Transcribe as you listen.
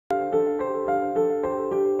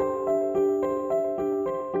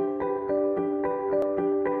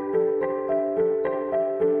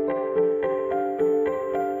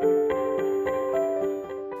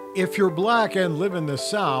If you're black and live in the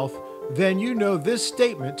South, then you know this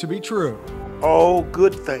statement to be true. All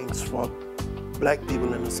good things for black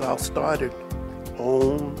people in the South started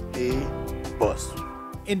on a bus.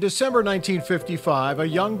 In December 1955, a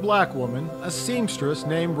young black woman, a seamstress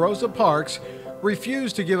named Rosa Parks,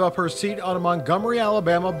 refused to give up her seat on a Montgomery,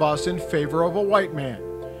 Alabama bus in favor of a white man.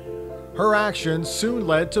 Her actions soon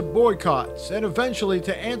led to boycotts and eventually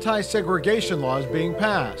to anti-segregation laws being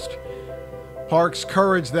passed. Parks'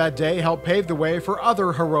 courage that day helped pave the way for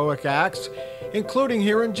other heroic acts, including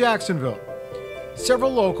here in Jacksonville. Several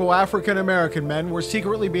local African-American men were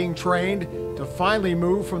secretly being trained to finally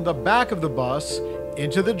move from the back of the bus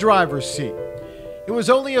into the driver's seat. It was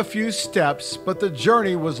only a few steps, but the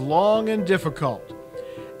journey was long and difficult.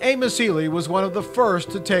 Amos Ely was one of the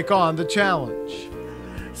first to take on the challenge.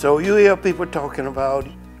 So you hear people talking about,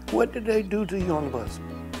 what did they do to you on the bus?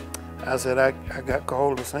 I said, I got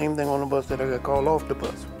called the same thing on the bus that I got called off the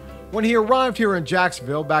bus. When he arrived here in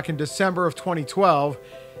Jacksonville back in December of 2012,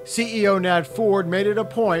 CEO Nat Ford made it a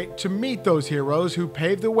point to meet those heroes who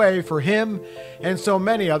paved the way for him and so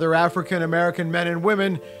many other African-American men and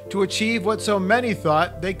women to achieve what so many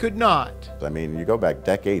thought they could not. I mean, you go back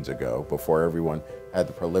decades ago, before everyone had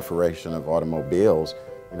the proliferation of automobiles,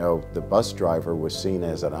 you know, the bus driver was seen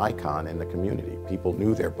as an icon in the community. People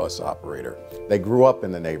knew their bus operator. They grew up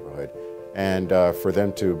in the neighborhood. And for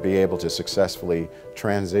them to be able to successfully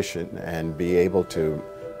transition and be able to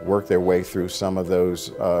work their way through some of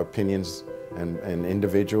those opinions and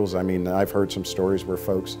individuals. I mean, I've heard some stories where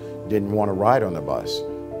folks didn't want to ride on the bus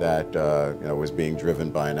that you know, was being driven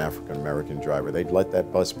by an African-American driver. They'd let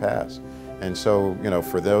that bus pass. And so, you know,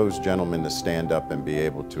 for those gentlemen to stand up and be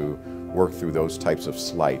able to work through those types of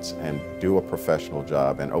slights and do a professional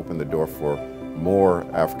job and open the door for more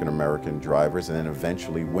African-American drivers and then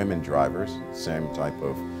eventually women drivers, same type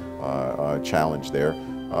of challenge there.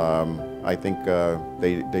 I think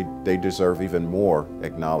they deserve even more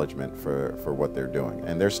acknowledgement for what they're doing.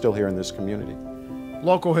 And they're still here in this community.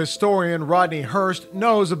 Local historian Rodney Hurst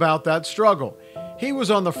knows about that struggle. He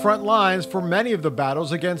was on the front lines for many of the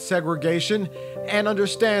battles against segregation and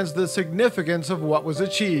understands the significance of what was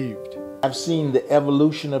achieved. I've seen the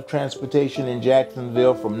evolution of transportation in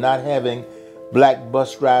Jacksonville from not having black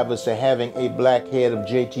bus drivers to having a black head of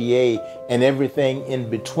JTA and everything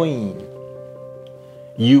in between.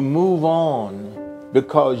 You move on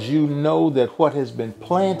because you know that what has been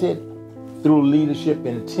planted through leadership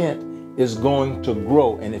intent is going to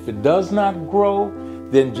grow. And if it does not grow,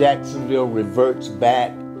 then Jacksonville reverts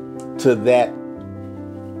back to that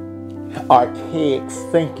archaic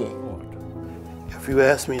thinking. If you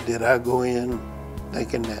ask me, did I go in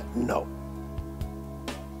thinking that? No.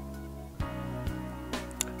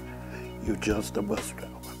 You're just a bus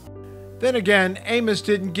driver. Then again, Amos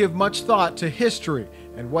didn't give much thought to history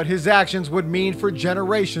and what his actions would mean for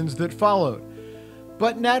generations that followed.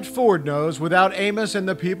 But Nat Ford knows without Amos and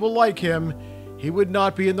the people like him, he would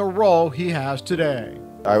not be in the role he has today.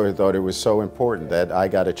 I thought it was so important that I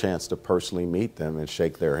got a chance to personally meet them and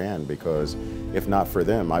shake their hand, because if not for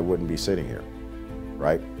them, I wouldn't be sitting here,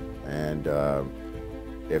 right? And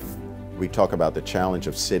if we talk about the challenge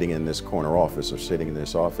of sitting in this corner office or sitting in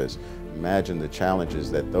this office, imagine the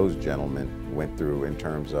challenges that those gentlemen went through in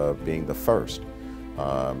terms of being the first.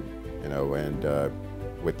 You know, and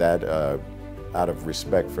with that, out of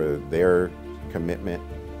respect for their commitment,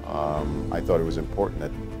 I thought it was important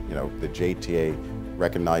that, you know, the JTA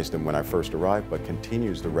recognized them when I first arrived, but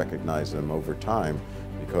continues to recognize them over time,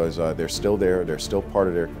 because they're still there, they're still part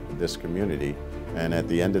of this community, and at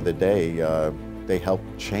the end of the day, they help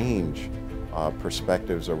change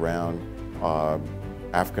perspectives around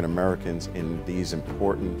African Americans in these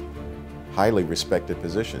important, highly respected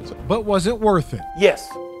positions. But was it worth it? Yes.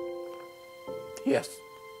 Yes.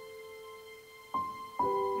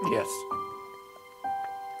 Yes.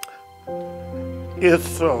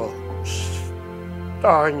 It's a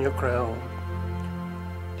star in your crown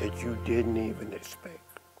that you didn't even expect.